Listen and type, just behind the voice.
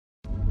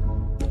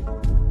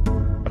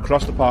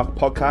Across the Park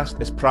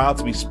podcast is proud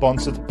to be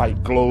sponsored by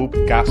Globe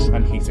Gas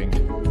and Heating.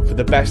 For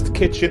the best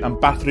kitchen and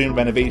bathroom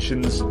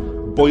renovations,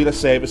 boiler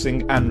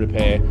servicing and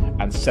repair,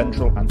 and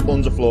central and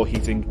underfloor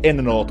heating in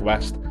the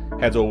Northwest,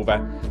 head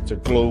over to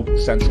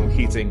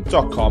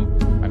globecentralheating.com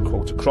and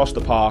quote Across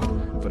the Park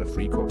for a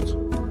free quote.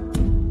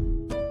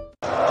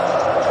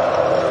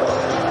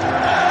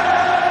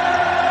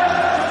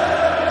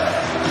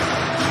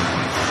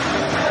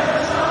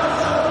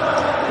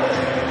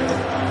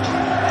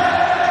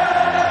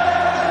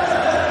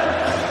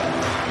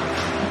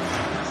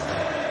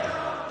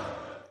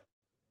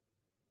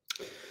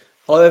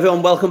 Hello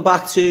everyone, welcome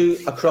back to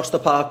Across the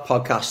Park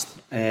podcast.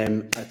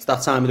 It's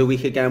that time of the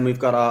week again. We've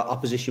got our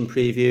opposition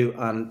preview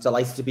and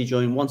delighted to be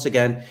joined once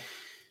again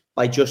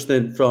by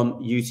Justin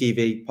from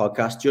UTV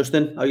podcast.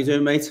 Justin, how you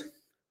doing, mate?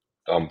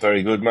 I'm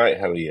very good,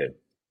 mate. How are you?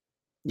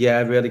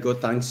 Yeah, really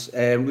good, thanks.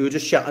 We were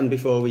just chatting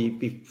before we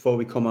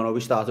come on, or we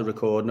started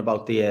recording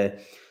about the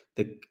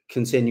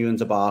continuing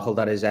debacle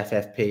that is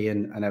FFP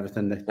and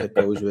everything that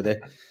goes with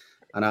it,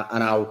 and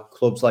how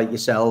clubs like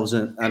yourselves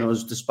and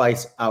us,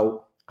 despite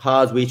how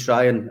hard we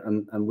try,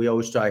 and we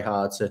always try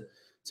hard to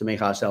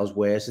make ourselves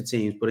worse at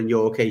teams. But in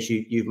your case,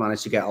 you've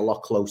managed to get a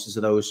lot closer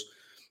to those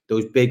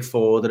big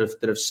four that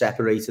have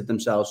separated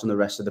themselves from the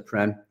rest of the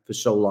Prem for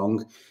so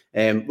long.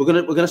 We're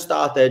gonna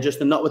start there,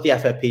 just not with the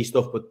FFP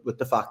stuff, but with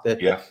the fact that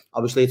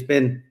obviously it's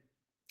been,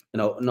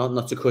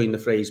 not to coin the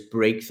phrase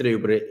breakthrough,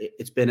 but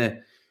it's been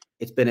a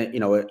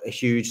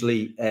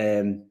hugely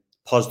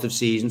positive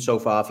season so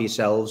far for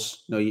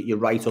yourselves. You're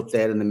right up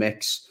there in the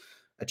mix.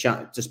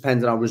 Just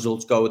depending on how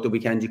results go at the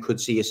weekend, you could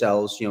see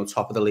yourselves,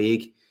 top of the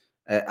league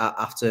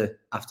after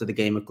the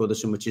game at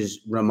Goodison, which is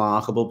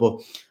remarkable.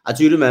 But I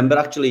do remember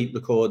actually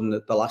recording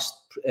the last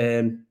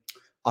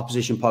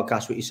opposition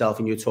podcast with yourself,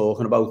 and you were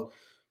talking about,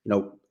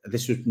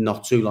 this was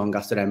not too long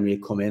after Emery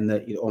had come in,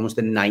 that almost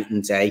a night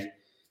and day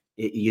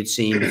you'd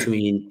seen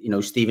between,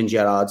 Steven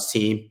Gerrard's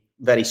team,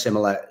 very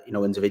similar,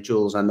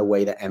 individuals, and the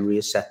way that Emery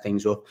has set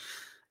things up.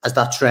 Has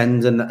that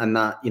trend and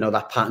that,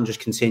 that pattern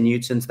just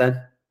continued since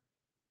then?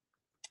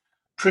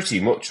 Pretty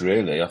much,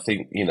 really. I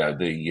think,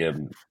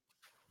 the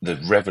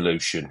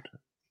revolution,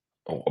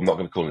 or I'm not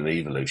going to call it an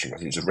evolution, I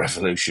think it's a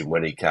revolution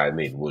when he came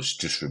in, was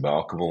just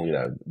remarkable.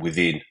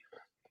 We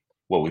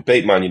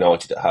beat Man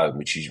United at home,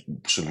 which is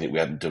something we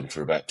hadn't done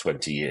for about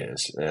 20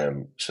 years.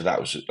 So that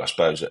was, I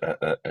suppose,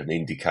 an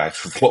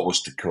indicator of what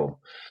was to come.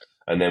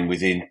 And then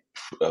within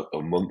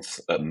a month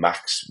at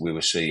max, we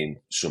were seeing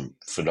some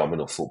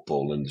phenomenal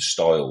football, and the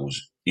style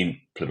was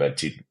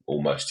implemented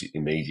almost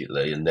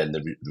immediately. And then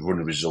the run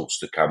of results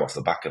that came off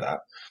the back of that,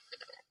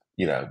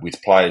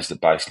 with players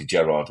that basically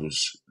Gerrard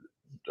was,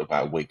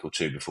 about a week or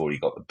two before he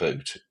got the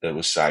boot, that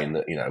was saying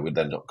that,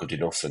 they're not good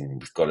enough and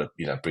we've got to,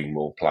 bring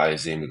more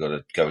players in, we've got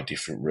to go a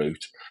different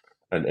route.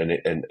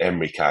 And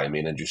Emery came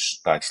in and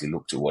just basically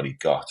looked at what he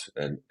got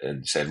and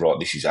said, right,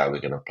 this is how we're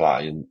going to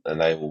play. And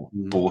they all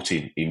bought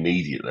in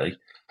immediately,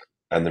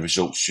 and the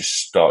results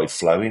just started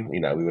flowing. We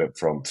went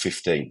from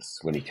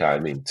 15th when he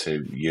came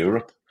into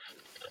Europe,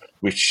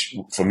 which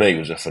for me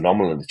was a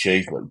phenomenal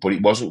achievement. But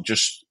it wasn't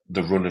just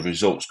the run of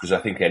results, because I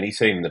think any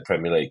team in the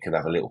Premier League can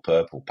have a little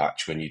purple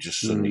patch when you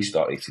just suddenly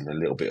start hitting a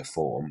little bit of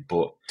form.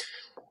 But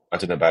I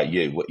don't know about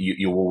you,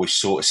 you always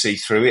sort of see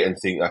through it and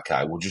think,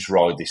 okay, we'll just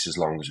ride this as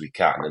long as we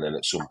can, and then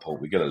at some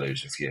point we're going to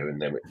lose a few,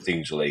 and then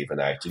things will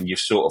even out. And you've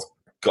sort of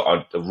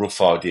got a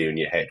rough idea in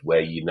your head where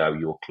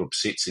your club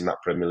sits in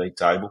that Premier League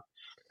table.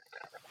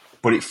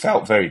 But it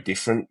felt very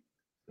different,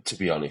 to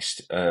be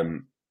honest,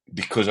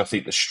 because I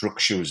think the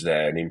structure was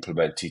there and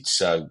implemented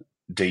so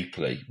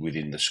deeply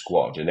within the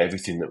squad, and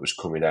everything that was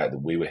coming out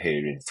that we were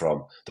hearing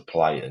from the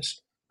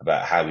players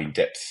about how in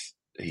depth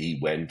he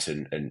went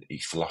and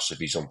his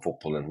philosophies on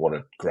football and what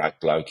a great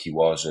bloke he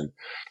was, and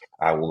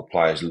how all the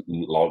players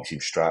liked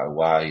him straight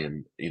away,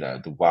 and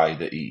the way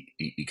that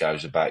he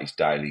goes about his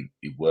daily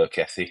work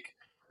ethic.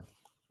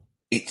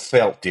 It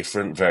felt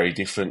different, very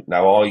different.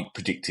 Now, I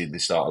predicted the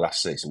start of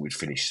last season we'd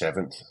finish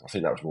 7th. I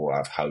think that was more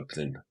out of hope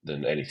than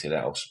anything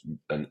else,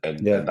 and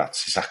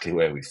that's exactly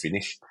where we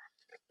finished.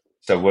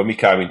 So when we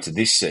came into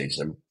this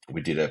season,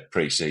 we did a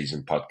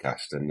pre-season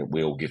podcast, and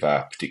we all give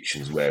our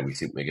predictions where we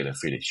think we're going to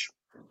finish.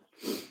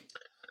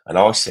 And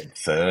I said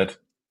 3rd.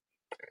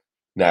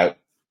 Now,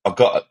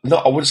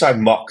 I wouldn't say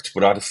mocked,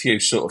 but I had a few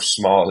sort of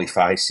smiley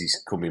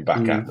faces coming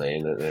back at me.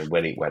 And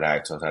when it went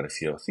out, I had a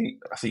few. I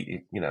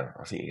think you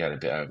got a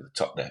bit over the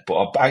top there.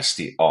 But I based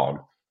it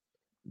on,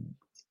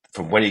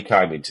 from when he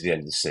came into the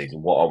end of the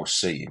season, what I was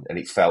seeing, and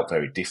it felt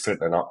very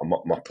different. And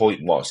my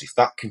point was, if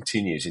that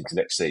continues into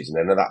next season,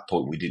 and at that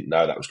point we didn't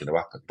know that was going to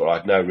happen, but I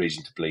had no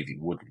reason to believe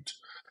it wouldn't.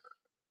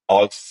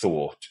 I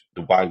thought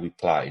the way we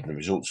played and the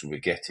results we were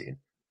getting,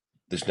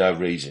 there's no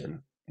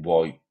reason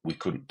why we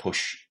couldn't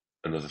push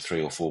another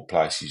 3 or 4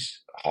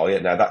 places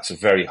higher. Now, that's a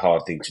very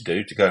hard thing to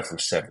do, to go from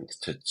 7th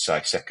to,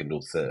 say, 2nd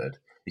or 3rd.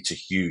 It's a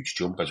huge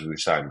jump, as we were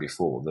saying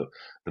before.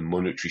 The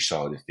monetary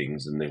side of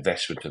things and the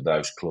investment of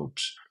those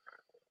clubs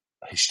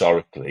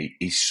historically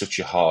is such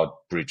a hard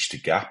bridge to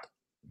gap.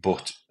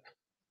 But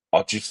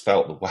I just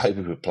felt the way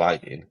we were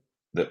playing,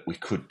 that we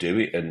could do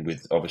it, and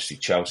with obviously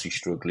Chelsea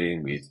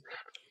struggling, with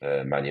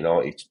Man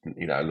United,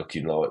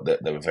 looking like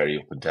that they were very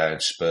up and down.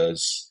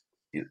 Spurs,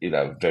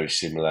 very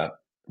similar.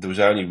 There was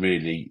only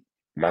really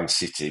Man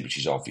City, which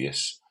is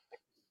obvious,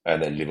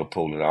 and then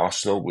Liverpool and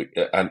Arsenal.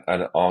 And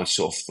I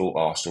sort of thought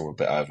Arsenal were a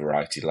bit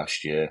overrated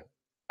last year,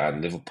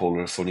 and Liverpool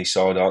are a funny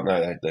side, aren't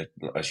they?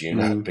 They as you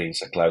know, being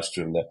so close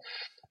to them,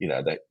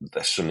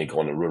 they're suddenly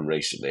gone a run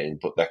recently,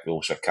 but they're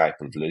also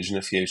capable of losing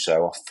a few.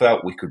 So I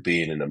felt we could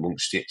be in and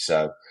amongst it.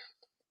 So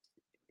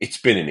it's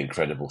been an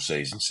incredible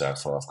season so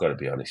far. I've got to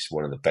be honest,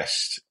 one of the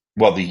best.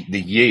 Well, the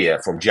year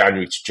from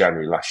January to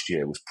January last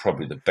year was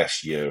probably the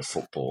best year of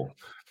football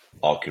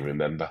I can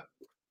remember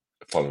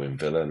following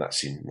Villa, and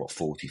that's in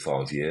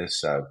 45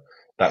 years. So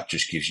that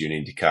just gives you an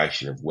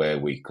indication of where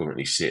we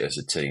currently sit as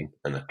a team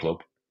and a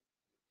club.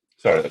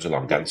 Sorry, that was a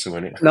long answer,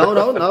 wasn't it? No.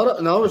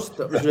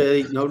 That was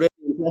really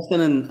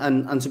interesting.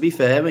 And to be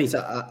fair, mate,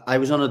 I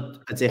was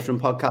on a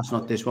different podcast,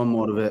 not this one,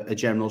 more of a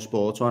general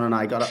sports one,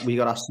 and we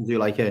got asked to do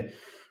like a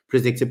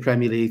predicted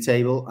Premier League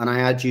table, and I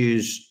had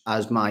you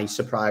as my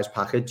surprise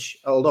package.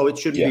 Although it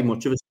shouldn't be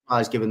much of a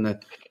surprise given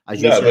that,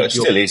 as you said, but it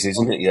still is,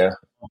 isn't it? Yeah.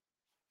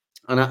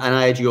 And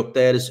I had you up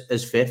there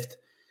as fifth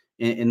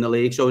in the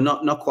league, so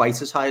not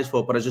quite as high as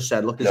fourth. But I just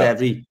said, look, there's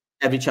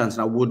every chance,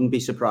 and I wouldn't be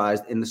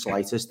surprised in the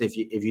slightest if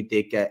you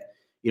did get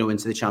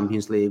into the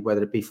Champions League,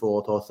 whether it be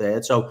fourth or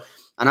third. So,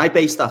 and I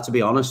based that, to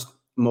be honest,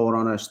 more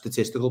on a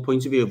statistical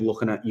point of view of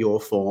looking at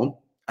your form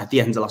at the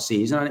end of last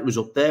season, and it was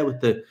up there with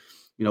the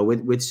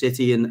with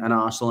City and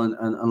Arsenal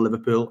and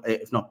Liverpool,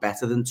 if not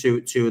better than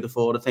two of the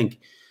four, I think.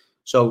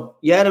 So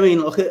yeah, I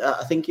mean, look,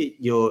 I think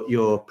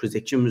your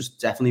prediction was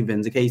definitely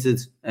vindicated.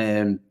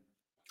 And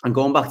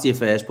going back to your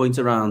first point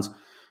around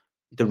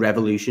the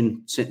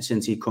revolution since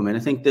he come in, I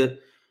think that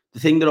the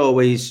thing that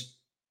always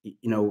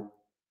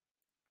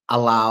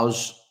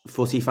allows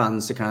footy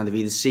fans to kind of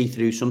either see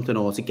through something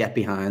or to get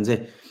behind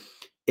it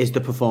is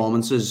the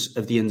performances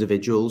of the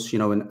individuals,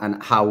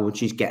 and how much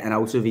he's getting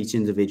out of each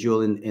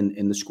individual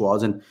in the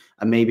squad, and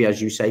maybe,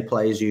 as you say,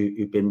 players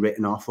who've been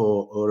written off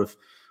or have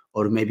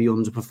maybe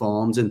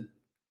underperformed. And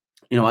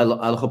I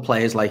look at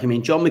players like,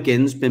 John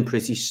McGinn's been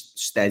pretty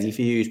steady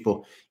for you,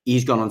 but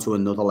he's gone on to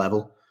another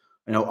level.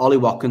 Ollie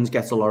Watkins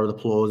gets a lot of the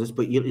applause,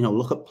 but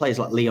look at players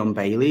like Leon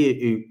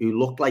Bailey who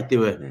looked like they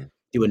were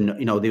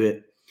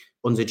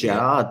under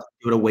Gerrard,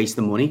 they were a waste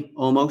of money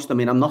almost.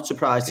 I'm not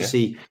surprised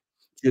to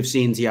have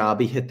seen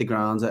Diaby hit the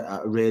ground. I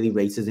really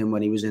rated him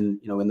when he was in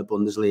the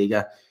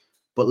Bundesliga.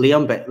 But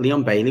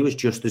Leon Bailey was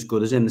just as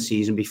good as in the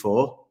season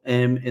before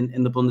in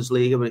the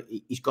Bundesliga. But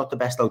he's got the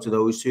best out of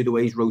those two. The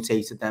way he's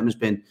rotated them has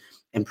been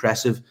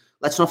impressive.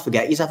 Let's not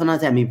forget he's having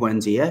Ademi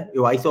Buendia,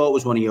 who I thought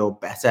was one of your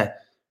better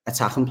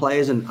attacking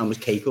players and was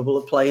capable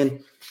of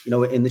playing,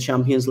 in the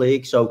Champions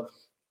League. So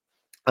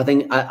I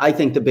think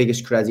the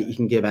biggest credit you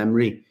can give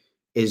Emery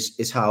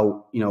is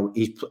how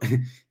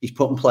he's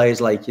putting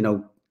players like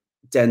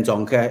Den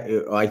Donker,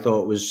 who I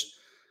thought was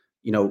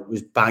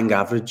bang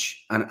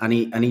average,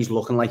 and he's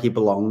looking like he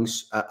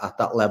belongs at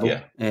that level.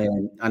 Yeah.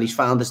 And he's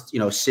found this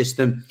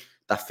system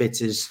that fits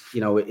his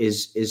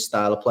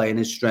style of play and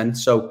his strength.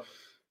 So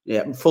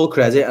yeah, full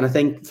credit. And I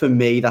think for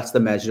me that's the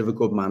measure of a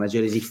good manager,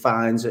 is he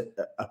finds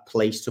a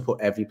place to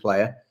put every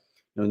player.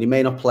 They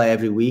may not play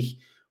every week,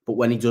 but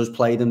when he does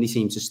play them, they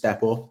seem to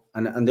step up.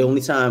 And the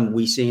only time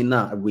we've seen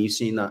that,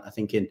 I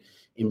think in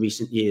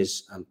recent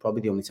years, and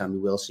probably the only time we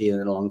will see it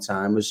in a long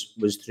time,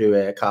 was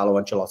through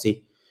Carlo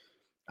Ancelotti.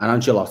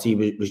 And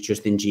Ancelotti was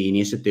just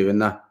ingenious at doing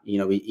that.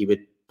 He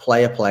would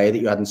play a player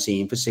that you hadn't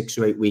seen for 6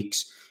 or 8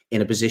 weeks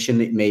in a position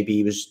that maybe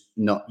he was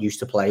not used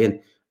to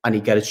playing, and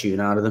he'd get a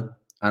tune out of them.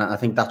 And I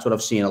think that's what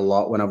I've seen a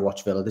lot when I've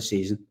watched Villa this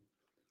season.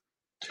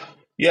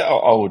 Yeah,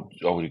 I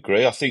would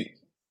agree. I think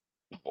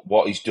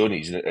what he's done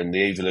is, and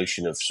the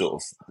evolution of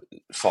sort of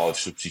 5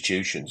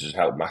 substitutions has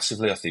helped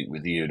massively, I think,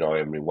 with the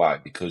Unai Emery way,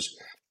 because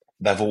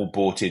they've all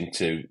bought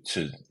into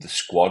the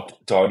squad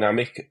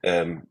dynamic.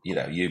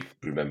 You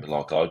remember,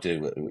 like I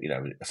do,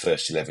 a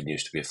first 11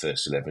 used to be a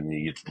first 11, and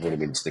you'd run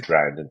them into the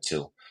ground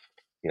until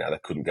they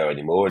couldn't go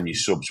anymore, and your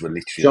subs were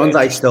literally. John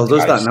Dyche still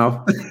does that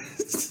now.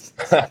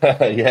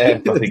 Yeah,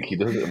 I think he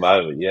does at the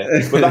moment. Yeah,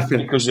 but that's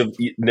because of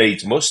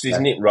needs must,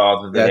 isn't it,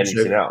 rather than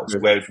anything else?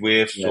 Whereas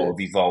we've sort of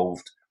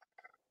evolved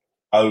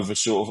over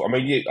sort of.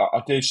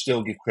 I do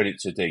still give credit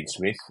to Dean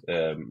Smith,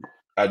 and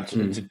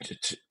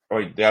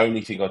the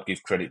only thing I'd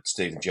give credit to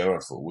Steven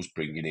Gerrard for was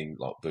bringing in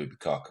like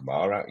Boubacar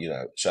Kamara.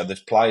 So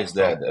there's players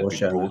there that have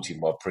been brought in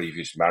by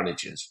previous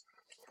managers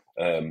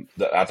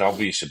that had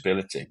obvious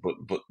ability,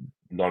 but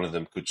none of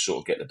them could sort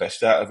of get the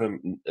best out of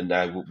them. And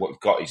now what we've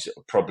got is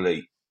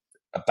probably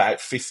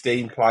about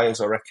 15 players,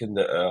 I reckon,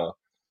 that are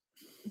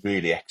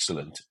really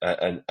excellent,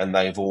 and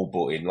they've all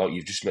brought in, like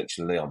you've just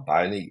mentioned, Leon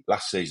Bailey.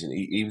 Last season,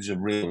 he was a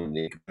real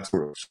nigger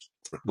for us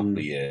for a couple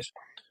of years.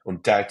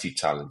 Undoubted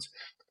talent.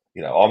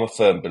 I'm a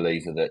firm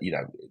believer that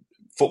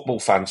football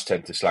fans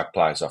tend to slag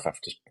players off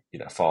after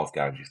 5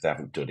 games if they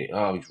haven't done it.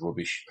 Oh, he's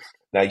rubbish.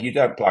 Now, you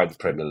don't play the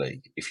Premier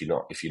League if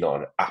you're not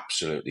an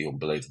absolutely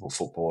unbelievable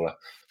footballer.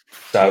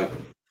 So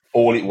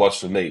all it was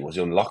for me was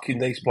unlocking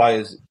these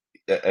players.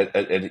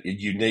 And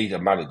you need a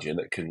manager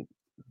that can,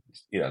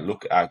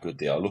 look at how good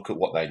they are, look at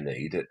what they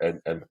need,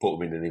 and put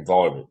them in an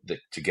environment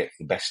to get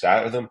the best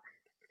out of them.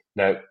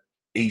 Now,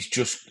 he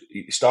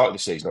started the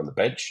season on the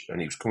bench,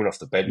 and he was coming off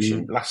the bench.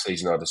 And last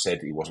season, I'd have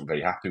said he wasn't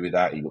very happy with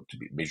that. He looked a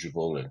bit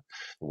miserable and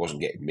he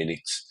wasn't getting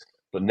minutes.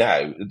 But now,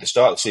 at the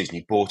start of the season,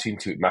 he bought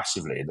into it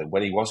massively. And then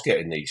when he was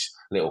getting these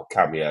little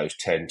cameos,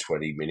 10,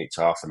 20 minutes,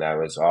 half an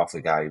hour, half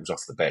the games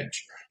off the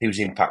bench, he was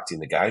impacting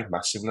the game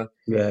massively.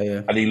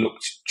 Yeah. And he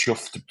looked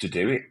chuffed to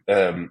do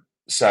it.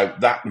 So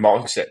that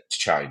mindset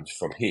change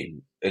from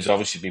him has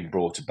obviously been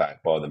brought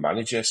about by the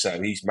manager.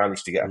 So he's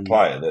managed to get a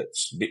player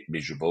that's a bit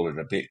miserable and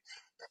a bit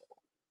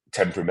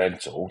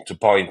temperamental to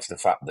buy into the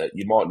fact that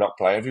you might not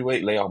play every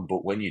week, Leon,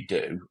 but when you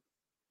do,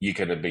 you're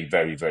going to be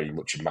very, very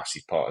much a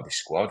massive part of this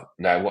squad.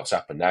 Now, what's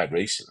happened now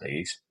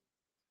recently is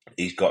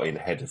he's got in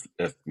ahead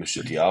of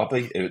Moussa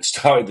Diaby, who had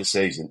started the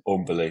season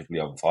unbelievably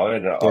on fire.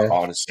 And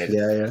I had said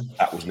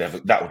that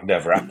would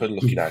never happen,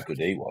 looking how good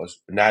he was.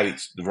 But now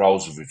the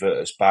roles have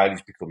reversed.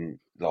 Bailey's become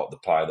like the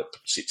player that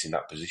sits in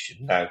that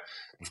position. Now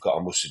we've got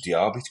a Moussa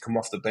Diaby to come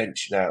off the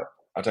bench. Now,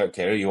 I don't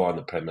care who you are in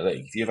the Premier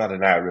League. If you've had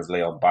an hour of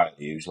Leon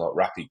Bailey, who's like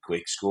rapid,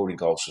 quick, scoring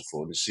goals for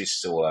fun,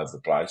 assists all over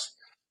the place,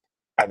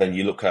 and then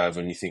you look over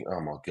and you think,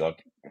 oh my God,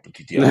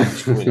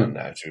 Diaby's coming on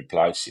now to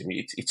replace him.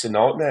 It's a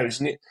nightmare,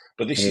 isn't it?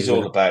 But this is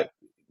all about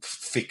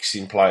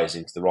fixing players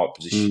into the right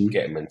position,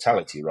 getting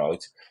mentality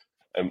right,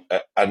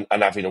 and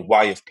having a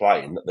way of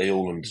playing that they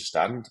all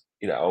understand.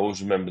 I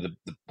always remember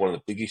one of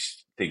the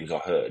biggest things I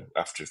heard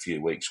after a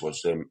few weeks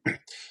was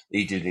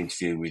he did an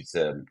interview with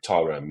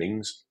Tyrone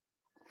Mings.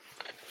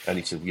 And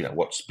he said,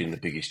 what's been the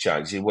biggest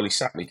change? He said, well, he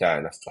sat me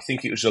down. I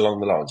think it was along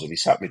the lines of he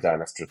sat me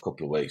down after a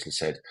couple of weeks and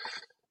said,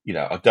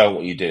 I don't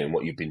want you doing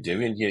what you've been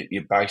doing.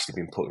 You've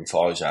basically been putting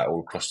fires out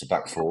all across the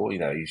back four.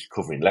 He's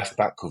covering left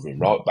back, covering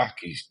right back.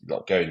 He's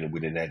not going and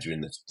winning header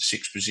in the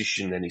sixth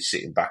position. Then he's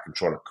sitting back and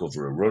trying to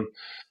cover a run.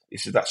 He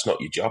said, that's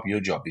not your job.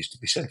 Your job is to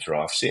be centre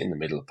half, sit in the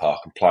middle of the park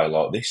and play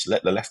like this.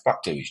 Let the left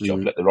back do his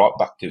job. Let the right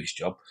back do his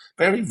job.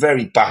 Very,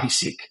 very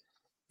basic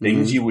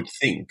things you would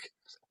think.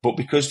 But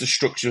because the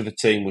structure of the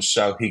team was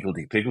so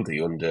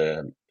higgledy-piggledy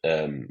under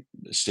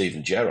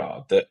Steven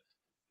Gerrard, that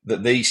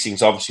these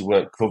things obviously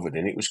weren't covered,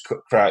 and it was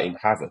creating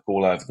havoc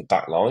all over the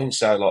back line.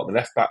 So, like, the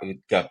left back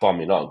would go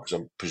bombing on, because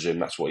I presume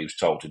that's what he was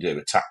told to do,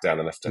 attack down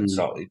the left-hand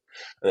side. And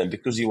then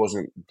because he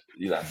wasn't,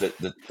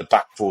 the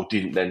back four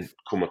didn't then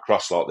come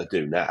across like they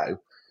do now,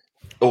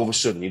 all of a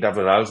sudden you'd have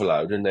an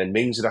overload, and then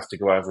Mings would have to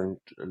go over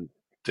and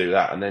do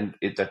that, and then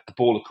the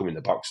ball would come in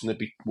the box, and there'd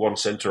be one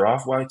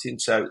centre-half waiting.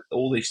 So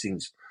all these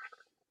things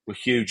were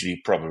hugely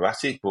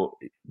problematic, but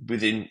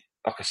within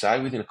a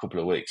couple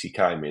of weeks he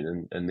came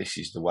in, and this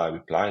is the way we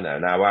play now.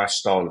 Now our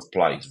style of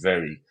play is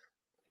very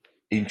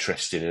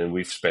interesting, and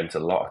we've spent a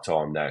lot of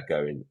time now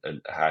going and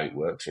how it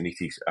works, and it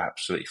is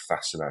absolutely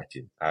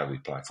fascinating how we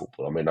play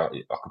football. I mean, I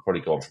could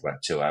probably go on for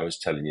about 2 hours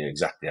telling you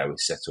exactly how we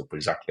set up,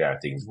 exactly how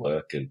things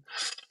work,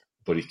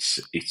 but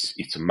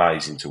it's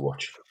amazing to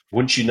watch.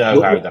 Once you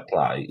know how they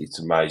play, it's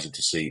amazing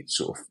to see it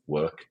sort of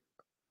work.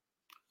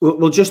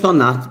 Well, just on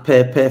that,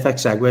 perfect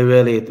segue,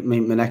 really.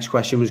 My next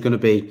question was going to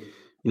be,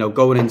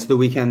 going into the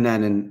weekend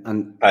then,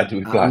 and how do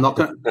we play? I'm not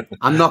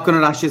going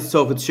to ask you to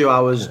talk for 2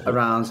 hours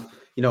around,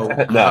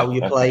 how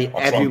you play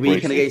every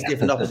week and against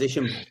different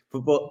opposition.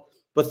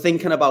 But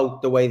thinking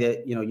about the way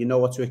that, you know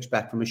what to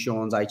expect from a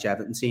Sean Dyche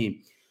Everton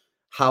team,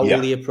 how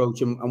will he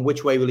approach him, and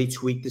which way will he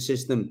tweak the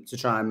system to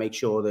try and make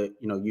sure that,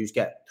 you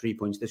get 3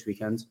 points this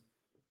weekend?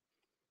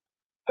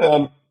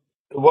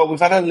 Well, we've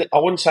had I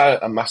wouldn't say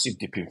a massive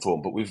dip in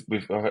form, but we've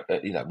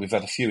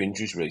had a few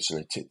injuries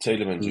recently.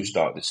 Tielemans, who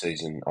started the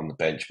season on the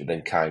bench, but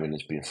then came in,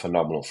 has been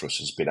phenomenal for us.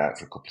 Has been out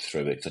for a couple of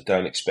 3 weeks. I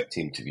don't expect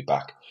him to be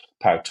back.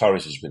 Pau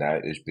Torres has been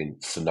out, who's been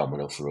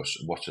phenomenal for us.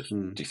 What a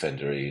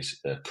defender he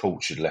is!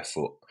 Cultured left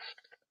foot,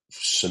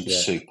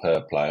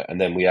 superb player. And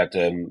then we had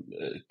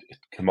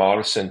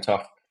Kamara sent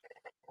off.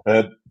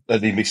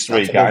 He missed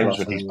 3 games,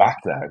 but he's back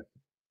now.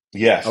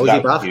 Yeah, so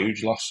that was a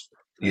huge loss.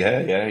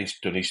 Yeah, he's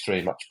done his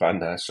 3-match ban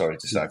now. Sorry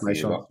to say for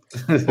you,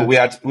 but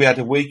we had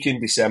a week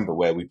in December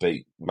where we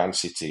beat Man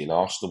City and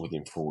Arsenal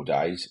within 4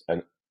 days,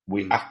 and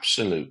we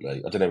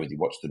absolutely. I don't know whether you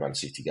watched the Man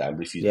City game,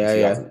 but if you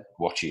haven't,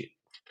 watch it.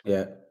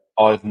 Yeah,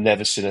 I've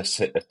never seen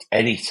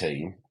any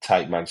team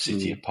take Man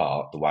City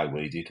apart the way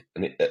we did,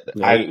 and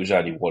how it was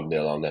only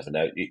 1-0, I'll never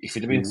know. If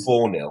it had been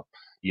 4-0,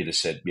 you'd have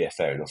said, "Yeah,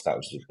 fair enough. That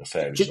was a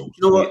fair result."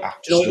 We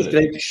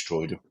absolutely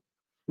destroyed them.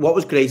 What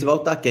was great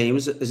about that game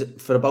is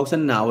for about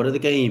an hour of the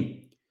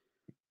game.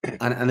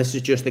 And this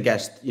is just, I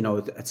guess,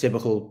 a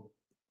typical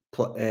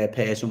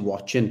person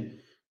watching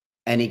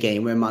any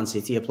game where Man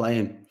City are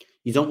playing.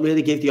 You don't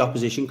really give the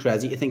opposition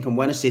credit. You're thinking,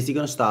 when is City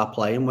going to start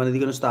playing? When are they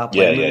going to start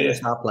playing? When are they going to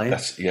start playing?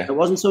 It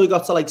wasn't until we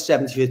got to like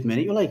 75th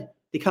minute, you're like,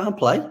 they can't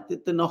play.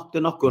 They're not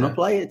going to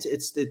play.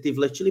 They've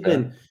literally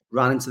been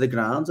ran into the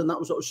ground, and that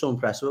was what was so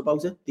impressive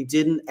about it. They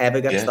didn't ever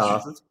get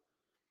started.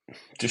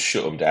 Just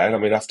shut them down. I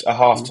mean, after a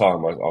half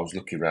time, I was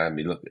looking around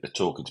me,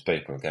 talking to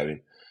people and going,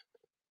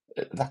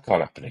 That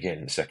can't happen again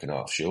in the second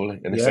half, surely.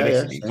 And if Yeah,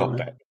 anything, he same got way.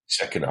 better.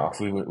 Second half,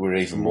 we were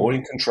even more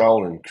in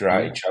control and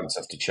creating Yeah. chance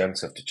after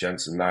chance after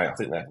chance. And now I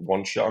think they had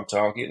one shot on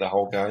target the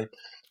whole game.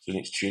 So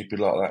it's stupid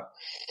like that.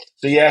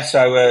 So I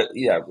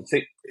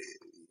think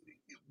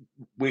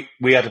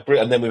we had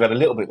and then we've had a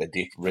little bit of a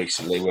dip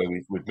recently where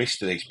we've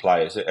missed these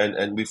players,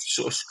 and we've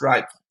sort of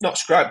not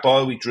scraped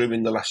by. We drew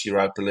in the last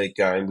Europa League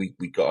game. We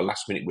got a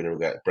last minute winner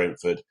against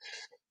Brentford.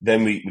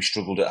 Then we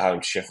struggled at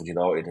home to Sheffield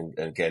United, and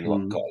again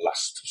got a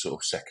last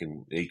sort of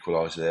second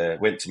equaliser there.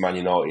 Went to Man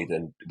United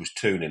and it was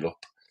 2-0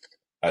 up,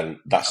 and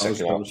that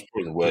second half was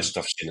probably the worst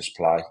I've seen us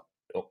play,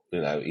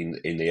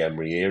 in the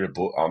Emery era.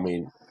 But I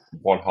mean,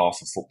 one half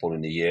of football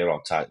in the year,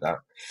 I'll take that.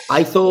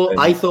 I thought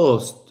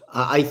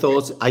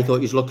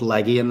you looked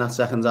leggy in that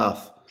second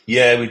half.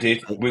 Yeah, we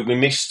did. We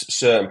missed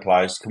certain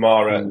players.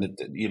 Kamara,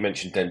 you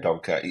mentioned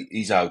Dendoncker.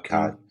 He's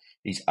okay.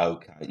 He's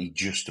okay. He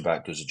just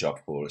about does a job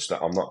for us.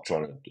 I'm not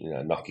trying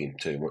to knock him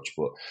too much,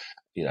 but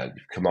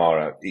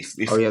Kamara. If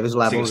there's I think I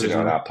levels said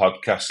on our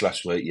podcast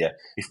last week. Yeah,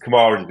 if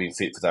Kamara had been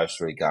fit for those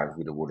 3 games,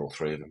 we'd have won all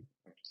 3 of them.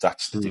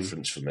 That's the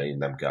difference for me in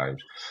them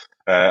games.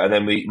 And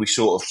then we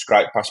sort of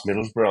scraped past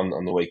Middlesbrough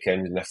on the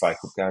weekend in the FA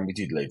Cup game. We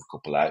did leave a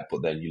couple out,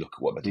 but then you look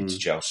at what they did to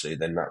Chelsea,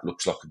 then that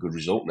looks like a good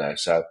result now.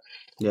 So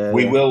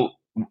we will.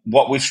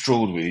 What we've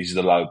struggled with is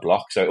the low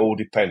block. So it all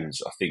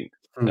depends, I think,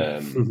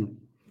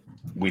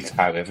 with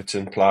how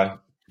Everton play.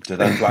 Do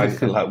they play?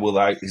 Will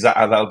they? Is that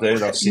how they'll do?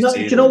 They'll sit No,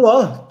 do you know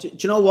what? Do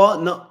you know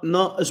what?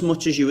 Not as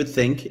much as you would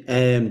think.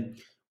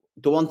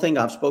 The one thing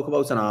I've spoke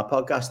about on our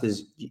podcast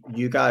is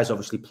you guys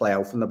obviously play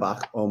out from the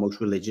back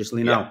almost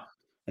religiously now.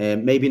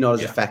 Maybe not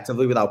as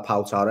effectively without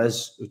Pau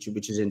Torres,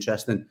 which is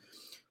interesting.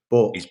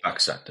 But he's back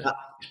Saturday.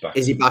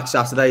 Is he back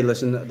Saturday?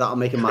 Listen, that'll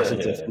make a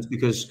massive difference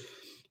because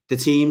the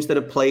teams that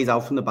have played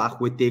out from the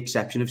back, with the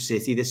exception of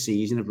City this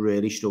season, have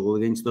really struggled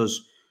against us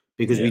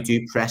because we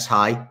do press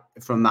high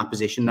from that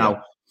position.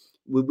 Now,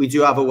 we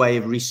do have a way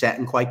of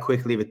resetting quite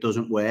quickly if it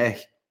doesn't work,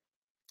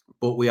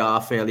 but we are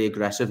fairly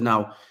aggressive.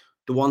 Now,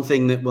 the one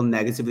thing that will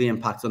negatively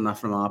impact on that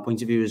from our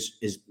point of view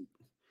is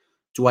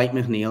Dwight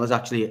McNeil is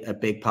actually a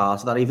big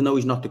part of that. Even though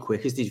he's not the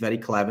quickest, he's very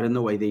clever in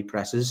the way that he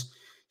presses.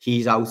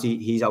 He's out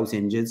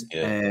injured.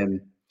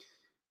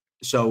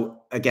 So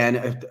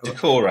again,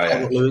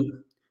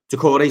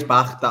 Decore's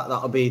back.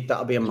 That'll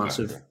be a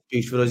massive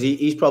boost for us.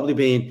 He's probably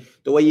been,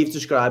 the way you've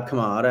described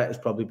Kamara has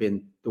probably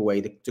been the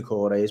way that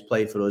Decore has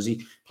played for us.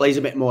 He plays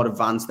a bit more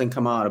advanced than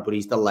Kamara, but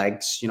he's the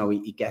legs.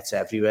 He gets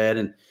everywhere,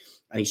 and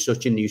he's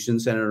such a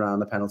nuisance in and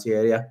around the penalty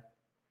area.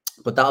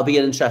 But that'll be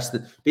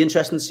interesting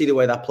to see the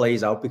way that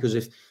plays out, because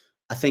if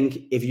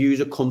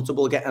you're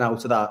comfortable getting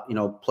out of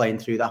that, playing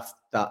through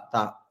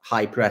that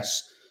high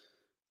press,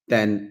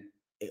 then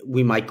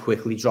we might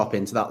quickly drop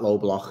into that low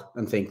block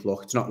and think,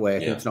 look, it's not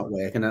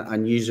working,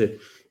 and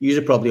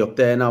you're probably up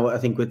there now, I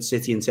think, with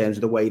City in terms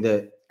of the way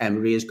that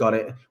Emery has got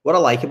it. What I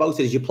like about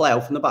it is you play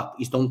out from the back.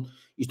 You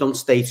don't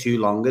stay too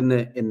long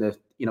in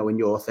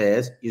your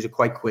third. You're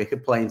quite quick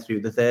at playing through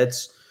the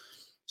thirds.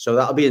 So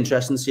that'll be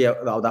interesting to see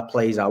how that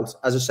plays out.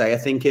 As I say, I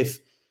think if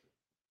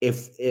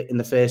in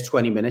the first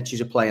 20 minutes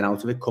you're playing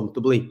out of it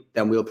comfortably,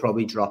 then we'll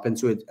probably drop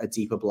into a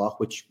deeper block,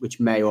 which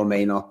may or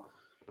may not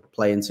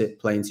play into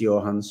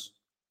your hands.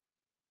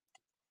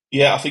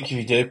 Yeah, I think if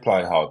you do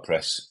play high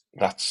press,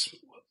 that's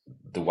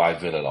the way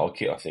Villa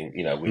like it. I think,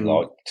 we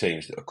like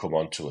teams that come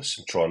on to us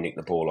and try and nick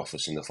the ball off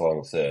us in the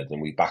final third,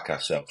 and we back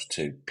ourselves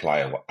to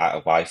play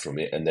away from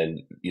it, and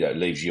then, it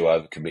leaves you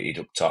overcommitted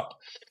up top,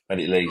 and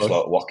it leaves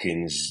like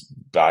Watkins,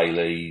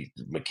 Bailey,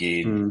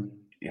 McGinn,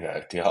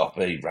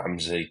 DRB,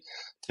 Ramsey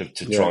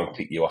to try and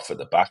pick you off at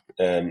the back.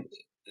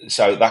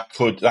 So that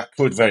could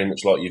very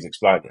much, like you've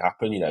explained, it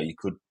happen. You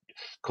could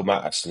come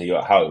at us and you're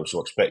at home, so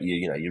I expect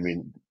you're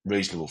in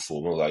reasonable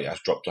form, although it has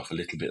dropped off a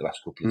little bit the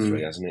last couple of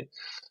 3, hasn't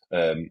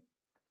it?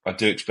 I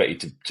do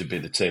expect you to be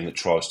the team that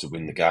tries to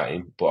win the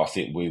game, but I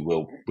think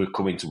we're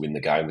coming to win the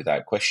game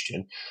without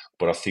question.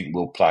 But I think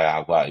we'll play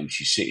our way,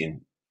 which is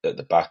sitting at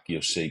the back.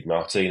 You'll see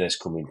Martinez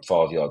coming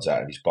 5 yards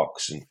out of his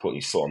box and putting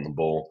his foot on the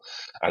ball,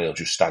 and he'll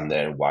just stand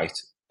there and wait.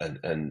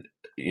 And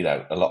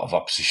a lot of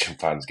opposition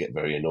fans get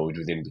very annoyed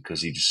with him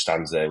because he just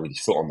stands there with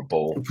his foot on the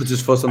ball. He puts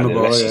his foot on the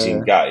ball.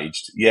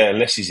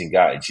 Unless he's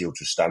engaged, he'll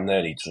just stand there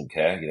and he doesn't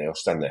care. He'll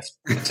stand there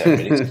for 10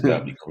 minutes if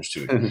nobody comes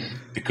to him,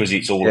 because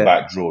it's all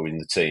about drawing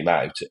the team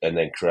out and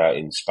then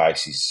creating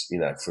spaces,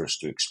 for us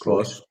to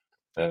exploit.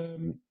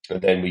 And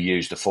then we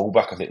use the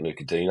fullback. I think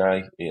Luca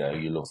Dine,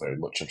 you love very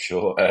much, I'm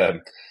sure.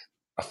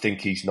 I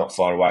think he's not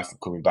far away from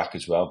coming back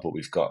as well. But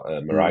we've got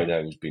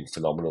Moreno, who's been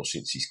phenomenal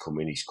since he's come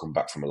in. He's come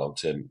back from a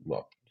long-term,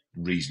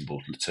 reasonable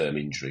term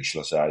injury,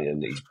 shall I say,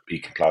 and he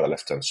can play the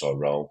left-hand side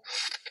role.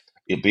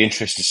 It'll be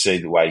interesting to see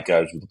the way he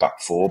goes with the back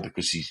 4,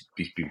 because he's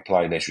been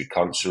playing Ezri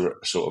Konsa,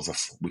 sort of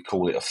we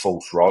call it a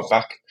false right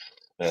back.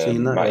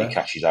 Matty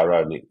Cash is our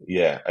only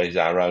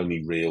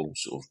real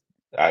sort of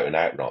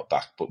out-and-out right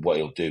back. But what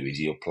he'll do is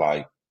he'll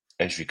play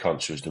Ezri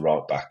Konsa as the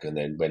right back, and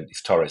then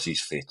if Torres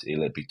is fit,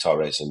 he'll be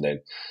Torres, and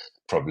then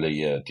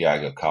probably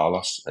Diego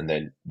Carlos, and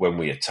then when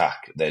we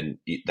attack, then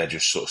they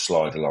just sort of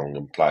slide along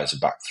and play as a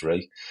back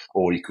three,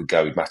 or he could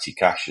go with Matty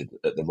Cash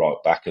at the right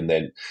back, and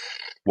then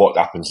what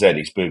happens then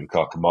is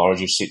Boubacar Kamara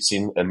just sits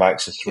in and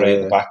makes a three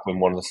at the back when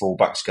one of the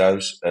full-backs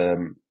goes.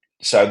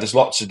 So there's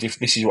lots of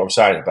different. This is what I'm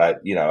saying about,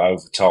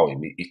 over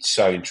time, it's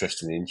so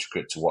interesting and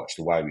intricate to watch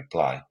the way we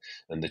play.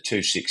 And the 2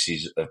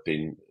 6s have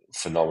been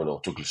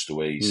phenomenal. Douglas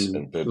Luiz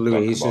and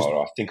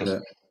Boubacar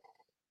Kamara.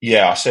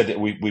 I said that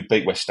we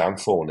beat West Ham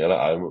 4-0 at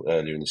home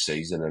earlier in the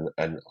season,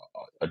 and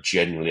I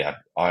genuinely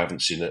I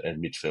haven't seen a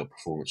midfield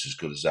performance as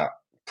good as that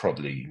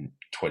probably in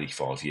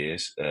 25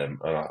 years. And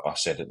I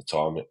said at the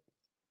time,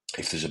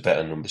 if there's a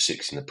better number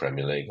 6 in the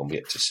Premier League, I'm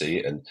yet to see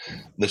it. And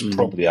there's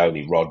probably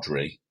only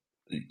Rodri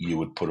you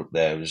would put up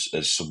there as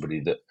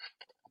somebody that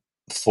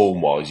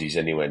form-wise is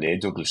anywhere near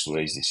Douglas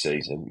Luiz this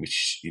season,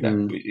 which,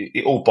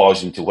 it all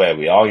buys into where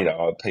we are.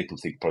 People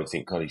probably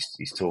think, God,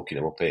 he's talking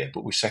him up here,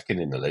 but we're second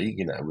in the league.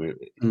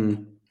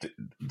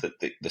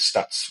 The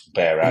stats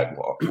bear out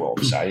what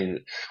I'm saying.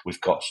 We've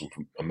got some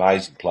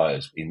amazing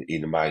players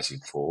in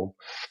amazing form.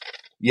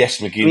 Yes,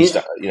 McGinn's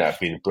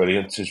been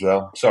brilliant as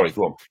well. Sorry,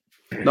 go on.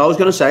 No, I was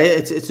going to say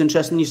it's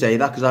interesting you say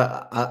that,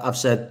 because I've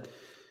said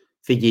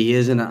for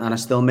years, and I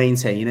still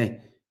maintain it,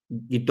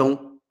 you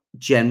don't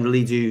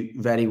generally do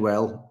very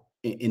well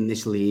in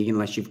this league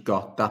unless you've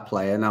got that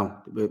player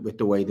now with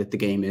the way that the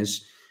game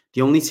is.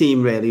 The only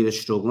team really that's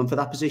struggling for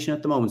that position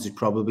at the moment is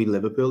probably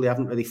Liverpool. They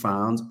haven't really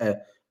found a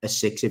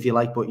 6, if you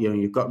like, but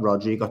you've got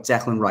Rodri, you've got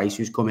Declan Rice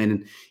who's come in,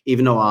 and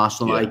even though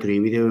Arsenal, I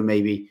agree with you, and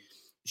maybe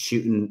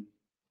shooting,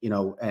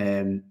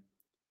 the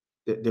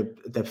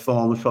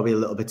form was probably a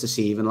little bit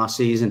deceiving last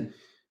season.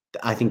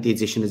 I think the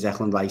addition of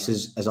Declan Rice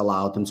has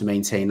allowed them to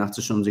maintain that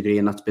to some degree,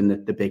 and that's been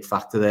the big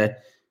factor there.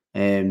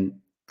 And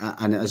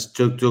as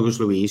Douglas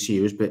Luiz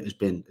has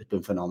been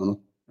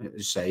phenomenal. As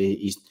I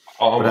say,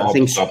 I'm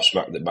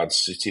gobsmacked that Man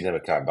City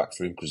never came back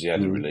for him, because he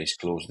had a release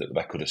clause that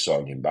they could have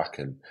signed him back,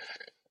 and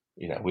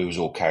we was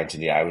all counting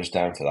the hours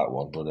down for that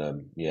one. But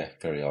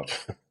very odd.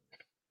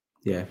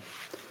 Yeah,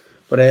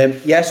 but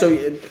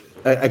so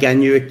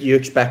again, you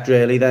expect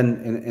really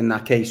then in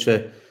that case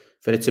for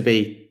it to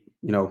be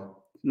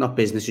not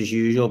business as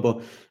usual,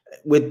 but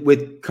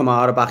with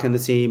Kamara back in the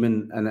team,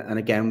 and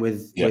again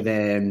with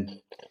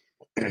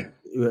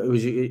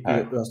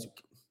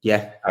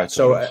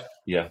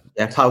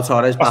Pau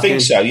Torres back in. I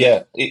think so.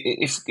 Yeah,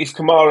 if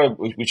Kamara,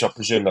 which I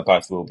presume they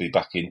both will be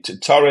back in.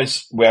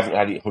 Torres, we haven't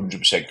had it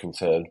 100%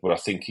 confirmed, but I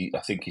think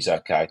he's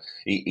okay.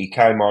 He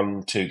came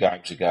on 2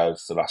 games ago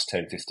for the last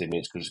 10-15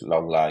 minutes because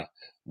Longley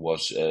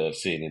was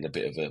feeling a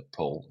bit of a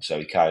pull, so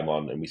he came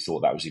on, and we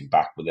thought that was him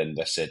back. But then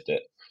they said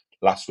that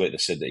last week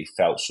he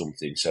felt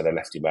something, so they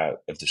left him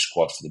out of the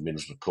squad for the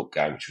Middlesbrough Cup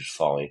game, which was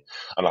fine.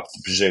 And I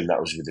presume that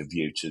was with a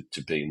view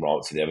to being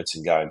right for the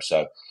Everton game.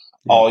 So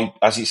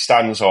as it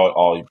stands,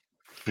 I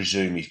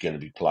presume he's going to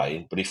be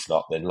playing. But if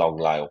not, then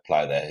Longley will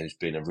play there, who's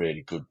been a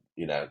really good,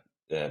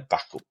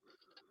 backup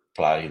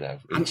player.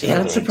 I'm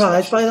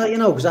surprised by that,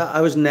 because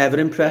I was never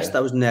impressed. I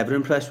was never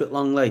impressed with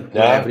Longley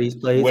wherever he's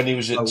played. When he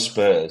was at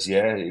Spurs, he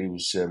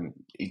was.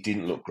 He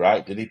didn't look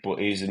great, did he? But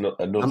he's another.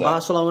 And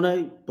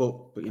Barcelona,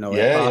 but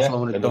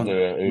Barcelona don't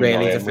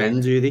really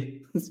defend, do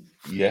they?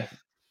 Yeah,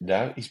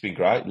 no, he's been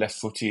great.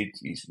 Left-footed.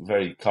 He's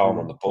very calm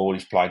on the ball.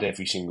 He's played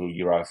every single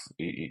Euro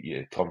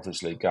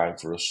Conference League game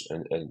for us,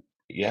 and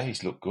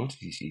he's looked good.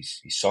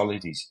 He's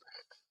solid. He's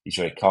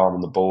very calm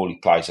on the ball. He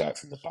plays out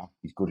from the back.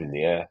 He's good in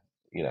the air.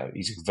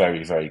 He's a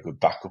very, very good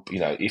backup.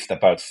 If they're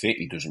both fit,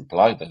 he doesn't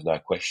play. There's no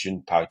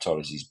question. Pau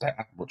Torres is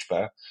better, much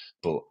better.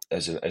 But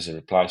as a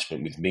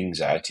replacement with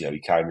Mings out, he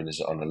came in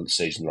on a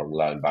season-long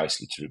loan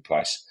basically to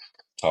replace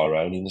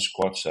Tyrone in the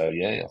squad. So,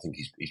 I think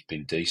he's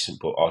been decent.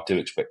 But I do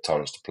expect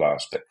Torres to play. I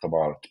expect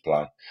Kamara to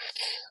play.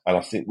 And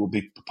I think we'll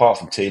be, apart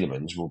from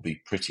Tielemans, we'll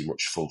be pretty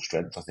much full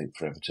strength, I think,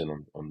 for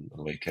Everton on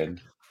the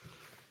weekend.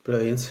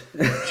 Brilliant.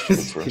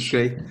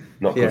 Great.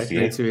 Not good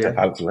for you,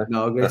 hopefully.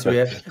 No, great to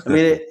hear. I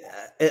mean,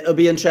 it'll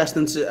be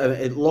interesting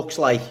to. It looks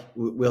like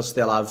we'll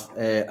still have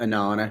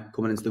Onana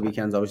coming into the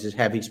weekend. Obviously, there's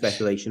heavy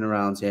speculation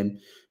around him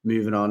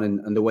moving on,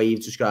 and the way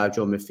you've described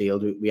your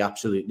midfield, we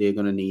absolutely are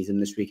going to need him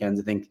this weekend.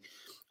 I think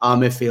our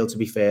midfield, to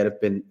be fair,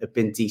 have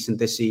been decent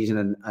this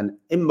season, and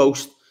in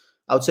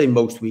I would say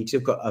most weeks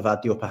have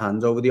had the upper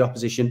hand over the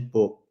opposition.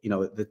 But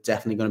they're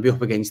definitely going to be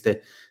up against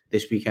it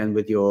this weekend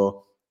with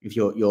your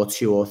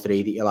 2 or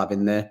 3 that you'll have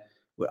in there.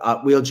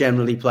 We'll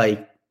generally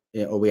play,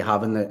 or we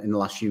have in the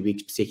last few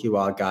weeks, particularly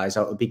our guys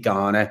out, would be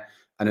Garner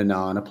and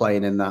Onana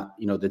playing in that,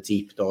 the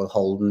deep or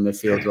holding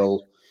midfield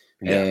role,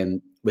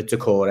 with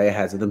Decore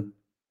ahead of them.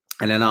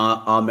 And then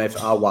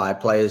our wide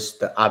players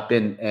that have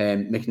been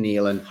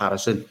McNeil and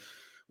Harrison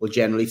will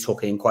generally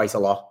tuck in quite a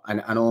lot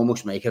and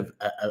almost make it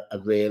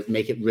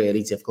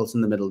really difficult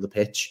in the middle of the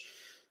pitch.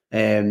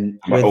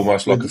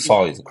 Almost like a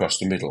 5 across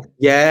the middle.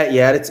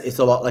 Yeah, it's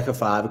a lot like a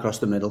 5 across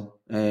the middle.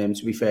 To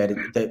be fair,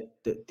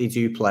 they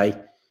do play.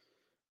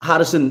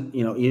 Harrison,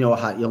 you'll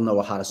know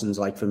what Harrison's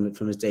like from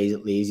his days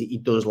at Leeds. He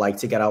does like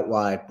to get out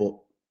wide, but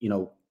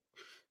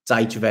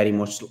Deitch very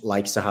much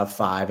likes to have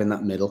 5 in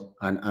that middle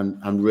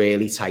and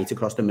really tight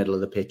across the middle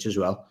of the pitch as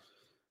well,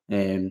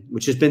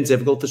 which has been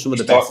difficult for some of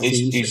the better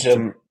teams.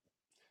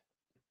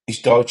 Is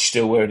Dodge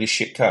still wearing his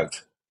shit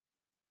coat?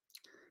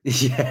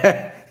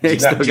 Yeah. Do you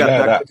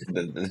know that?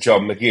 The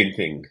John McGinn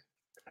thing?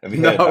 Have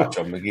you heard about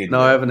John McGinn? No,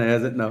 I haven't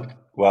heard it, no.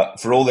 Well,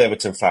 for all the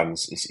Everton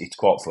fans, it's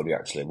quite funny,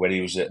 actually. When he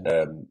was at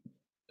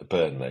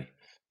Burnley,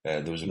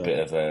 there was a bit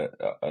of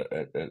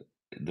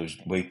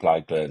we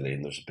played Burnley,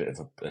 and there was a bit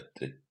of a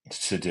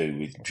to do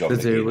with John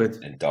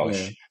McGinn and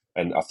Dyche. Yeah.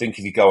 And I think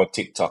if you go on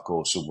TikTok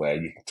or somewhere,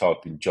 you can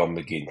type in John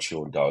McGinn,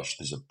 Sean Dyche.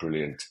 There's a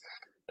brilliant.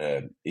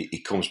 He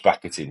comes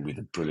back at him with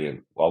a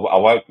brilliant. Well, I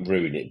won't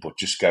ruin it, but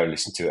just go and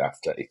listen to it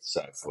after. It's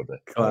so funny.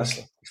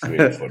 Honestly. It's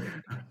really funny.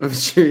 I'm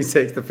sure he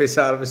takes the piss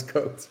out of his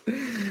coat.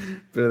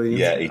 Brilliant.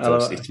 Yeah, he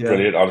does. It's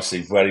brilliant.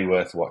 Honestly, very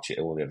worth watching.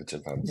 All the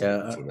Everton fans.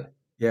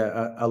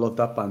 Yeah, I love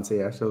that banter.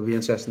 Yeah, so it'll be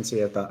interesting to see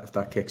if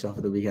that kicks off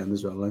at the weekend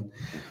as well. Then.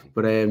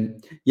 But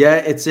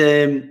it's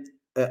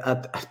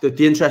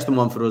the interesting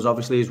one for us,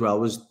 obviously, as well,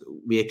 was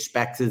we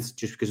expected,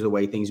 just because of the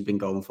way things have been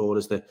going forward,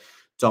 is the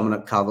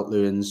Dominic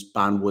Calvert-Lewin's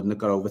ban wouldn't have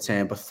got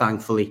overturned, but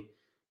thankfully,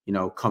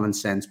 common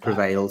sense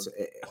prevailed.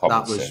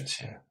 That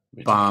was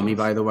balmy,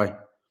 by the way.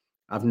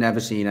 I've never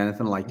seen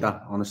anything like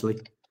that,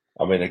 honestly.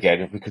 I mean, again,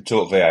 if we could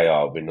talk VAR,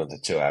 it would be another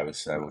 2 hours,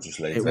 so we'll just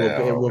leave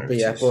VAR. It would be,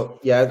 yeah. But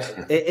yeah,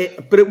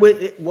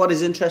 what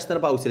is interesting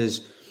about it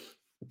is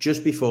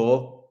just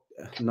before,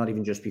 not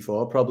even just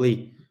before,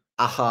 probably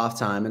at half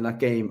time in that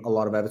game, a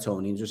lot of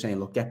Evertonians were saying,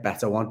 look, get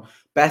Beto on.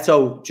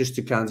 Beto, just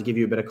to kind of give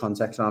you a bit of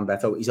context around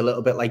Beto, he's a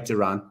little bit like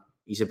Duran.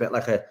 He's a bit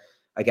like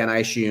I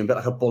assume, a bit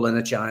like a bull in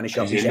a china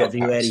shop. He's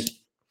everywhere.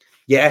 He's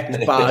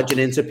barging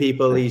into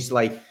people. He's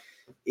like,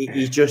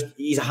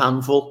 he's a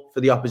handful for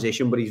the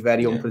opposition, but he's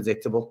very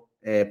unpredictable,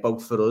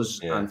 both for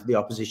us and for the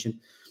opposition.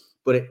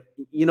 But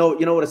you know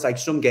what it's like.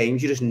 Some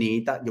games you just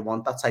need that. You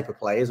want that type of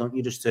players, don't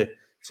you, just to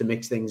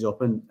mix things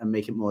up and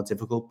make it more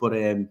difficult. But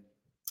a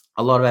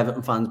lot of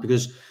Everton fans,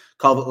 because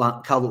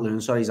Calvert-Lewin,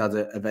 he's had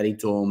a very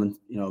dormant,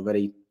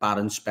 very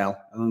barren spell.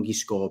 I think he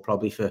scored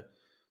probably for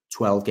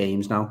 12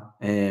 games now.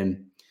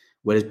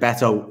 Whereas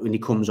Beto, when he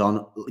comes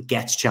on,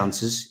 gets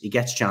chances. He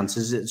gets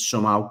chances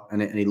somehow,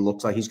 and he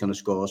looks like he's going to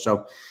score.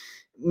 So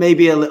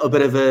maybe a little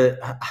bit of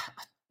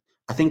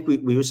I think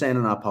we were saying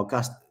in our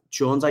podcast,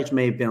 Sean Dyche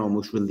may have been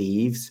almost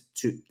relieved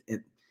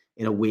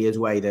in a weird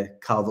way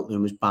that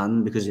Calvert-Lewin was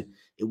banned, because it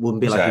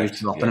wouldn't be like he was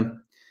dropping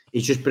him.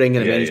 He's just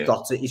bringing him in.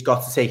 He's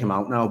got to take him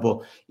out now.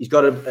 But he's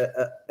got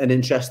an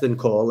interesting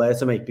call there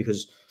to make,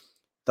 because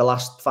the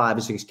last 5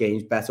 or 6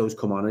 games, Beto's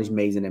come on and he's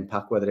made an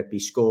impact, whether it be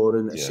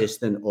scoring,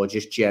 assisting, or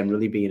just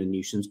generally being a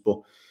nuisance.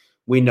 But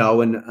we know,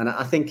 and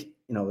I think,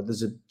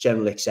 there's a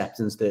general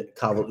acceptance that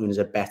Calvert-Lewin is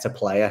a better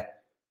player,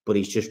 but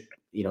he's just,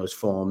 his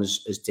form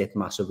has dipped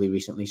massively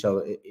recently.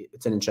 So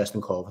it's an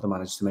interesting call for the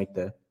manager to make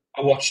there.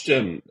 I watched,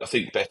 I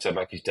think, Beto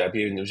make his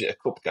debut, and was it a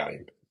cup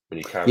game when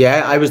he came?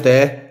 Yeah, I was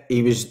there.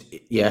 He was,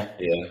 Yeah.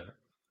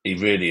 He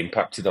really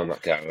impacted on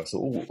that game. I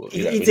thought,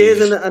 he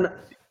did, and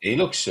he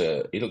looks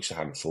a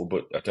handful,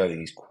 but I don't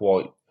think he's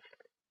quite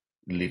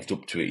lived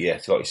up to it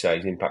yet. Like you say,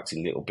 he's impacted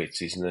little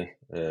bits, isn't he?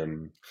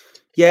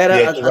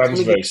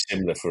 Duran's very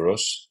similar for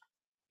us.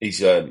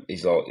 He's like,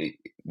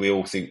 we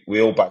all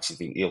basically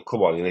think he'll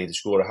come on, he'll either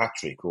score a hat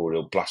trick or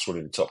he'll blast one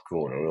in the top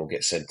corner and he'll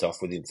get sent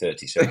off within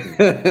 30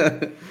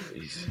 seconds.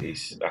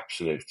 he's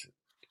absolute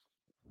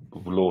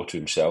law to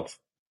himself.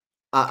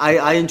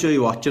 I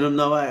enjoy watching him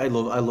now. I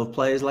love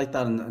players like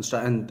that,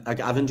 and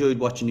I've enjoyed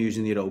watching you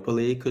in the Europa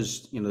League,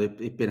 because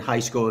they've been high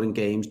scoring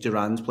games.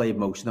 Duran's played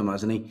most of them,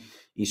 hasn't he?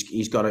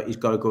 He's got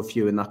a good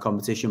few in that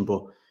competition,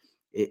 but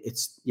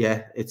it's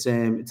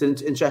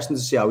interesting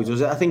to see how he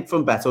does it. I think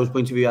from Beto's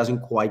point of view, he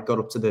hasn't quite got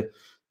up to the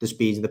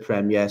speed of the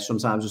Premier.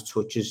 Sometimes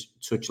his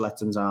touch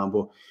lets him down,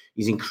 but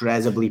he's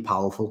incredibly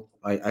powerful.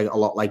 A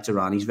lot like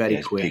Duran. He's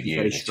very quick,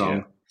 very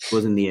strong,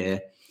 good in the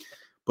air.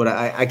 But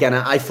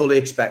I fully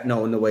expect,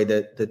 knowing the way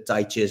that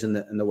Dyche is and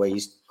the way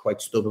he's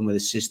quite stubborn with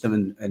his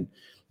system and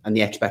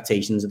the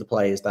expectations of the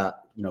players, that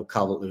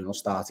Calvert-Lewin will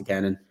start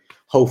again, and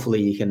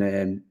hopefully he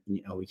can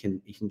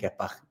get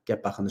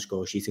back on the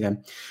score sheet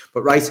again.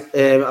 But right,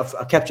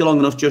 I've kept you long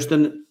enough,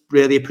 Justin.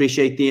 Really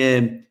appreciate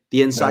the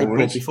insight. No,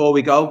 but before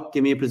we go,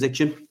 give me a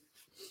prediction.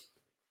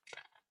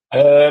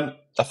 I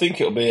think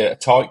it'll be a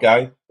tight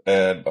game.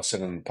 I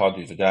said on the pod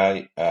the other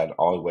day, and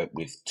I went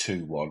with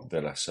 2-1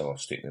 Villa, so I'll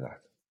stick with that.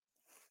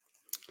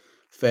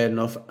 Fair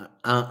enough.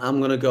 I'm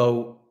gonna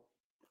go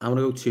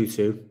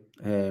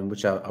 2-2,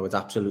 which I would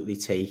absolutely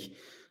take.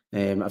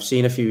 I've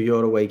seen a few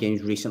Euro away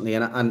games recently,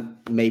 and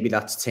maybe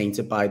that's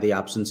tainted by the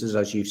absences,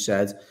 as you've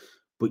said.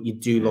 But you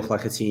do look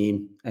like a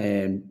team,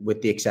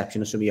 with the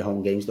exception of some of your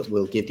home games, that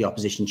will give the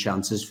opposition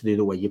chances through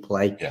the way you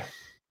play.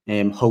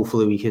 Yeah.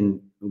 Hopefully we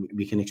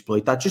can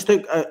exploit that. Just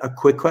a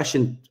quick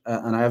question,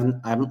 and I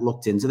haven't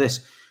looked into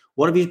this.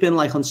 What have you been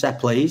like on set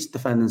plays,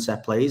 defending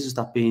set plays? Has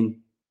that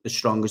been as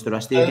strong as the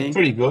rest of your game?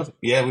 Pretty good.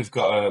 Yeah, we've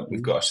got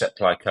a set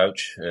play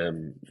coach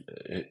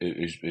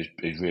who's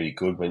really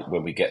good.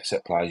 When we get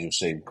set plays, you'll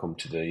see him come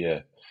to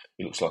the.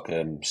 He looks like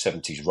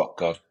 70s rock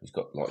god. He's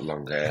got like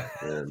long hair,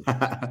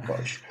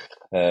 Scottish.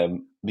 But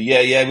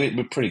yeah,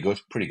 we're pretty good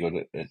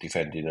at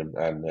defending,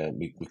 and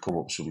we come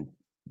up with some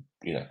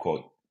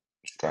quite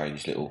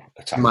strange little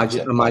attacking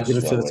set plays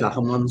as well.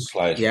 Attacking ones.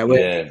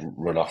 Players,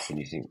 run off, and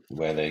you think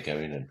where they're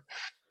going, and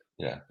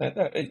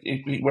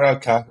we're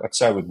okay. I'd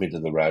say we're middle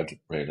of the road,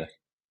 really.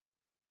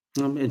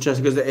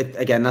 Interesting, because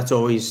again, that's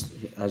always,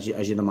 as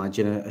you'd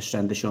imagine, a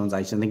strength of Sean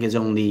Dyche. I think it's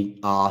only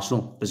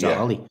Arsenal,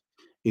 bizarrely,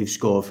 who've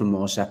scored from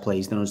more set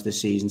plays than us this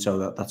season.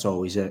 So that's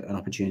always an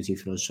opportunity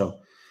for us. So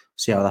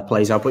see how that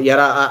plays out. But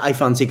yeah, I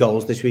fancy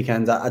goals this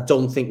weekend. I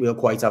don't think we'll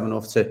quite have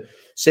enough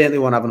certainly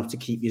won't have enough to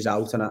keep you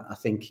out. And I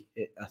think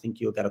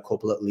you'll get a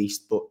couple at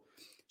least, but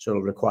so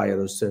it'll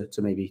require us to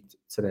maybe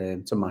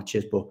to match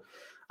us. But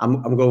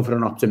I'm going for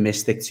an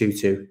optimistic 2-2,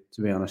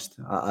 to be honest.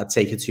 I'd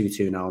take a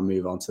 2-2 now and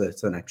move on to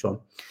the next one.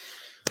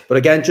 But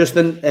again,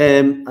 Justin,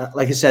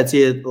 like I said to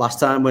you last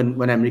time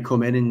when Emery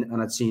come in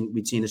and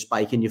we'd seen a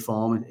spike in your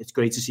form. It's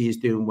great to see you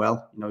doing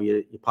well.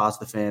 You're part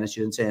of the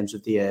furniture in terms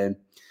of the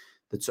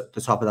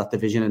top of that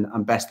division,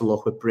 and best of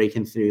luck with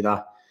breaking through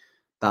that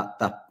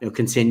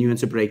continuing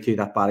to break through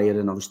that barrier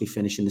and obviously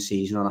finishing the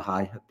season on a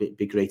high. It'd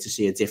be great to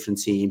see a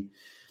different team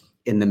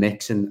in the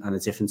mix and a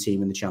different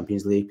team in the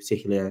Champions League,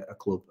 particularly a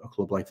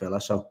club like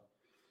Villa. So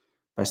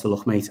best of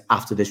luck, mate,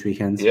 after this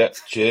weekend. Yeah,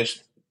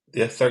 cheers.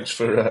 Yeah, thanks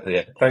for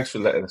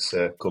letting us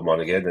come on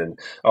again. And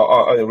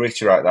I'll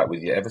reiterate that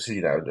with you.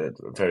 Everton,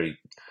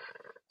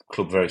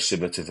 very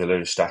similar to Villa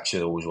in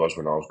stature, always was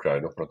when I was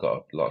growing up. I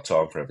got a lot of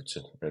time for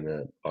Everton,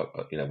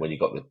 and when you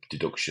got the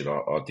deduction,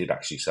 I did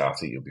actually say I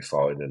think you'll be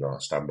fine, and I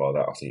stand by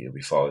that. I think you'll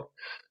be fine.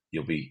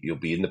 You'll be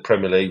in the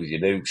Premier League with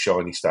your new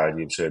shiny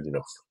stadium soon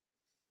enough.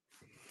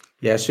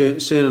 Yeah,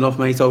 soon enough,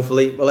 mate.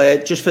 Hopefully.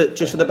 Well, just for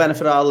the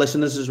benefit of our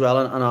listeners as well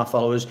and our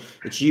followers,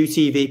 it's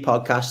UTV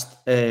Podcast.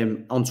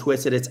 On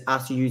Twitter, it's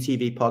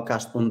 @UTV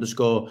Podcast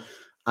 _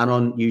 and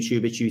on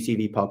YouTube, it's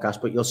UTV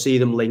Podcast. But you'll see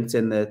them linked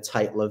in the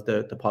title of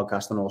the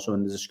podcast and also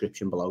in the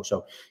description below.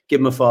 So give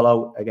them a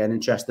follow. Again,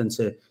 interesting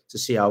to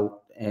see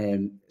how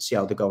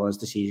they go as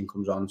the season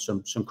comes on.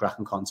 Some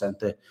cracking content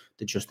that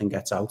Justin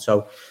gets out.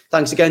 So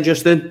thanks again,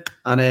 Justin.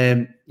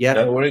 And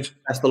no worries.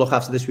 Best of luck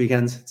after this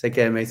weekend. Take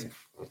care, mate.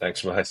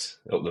 Thanks, mate.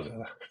 Up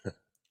the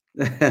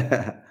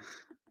Villa.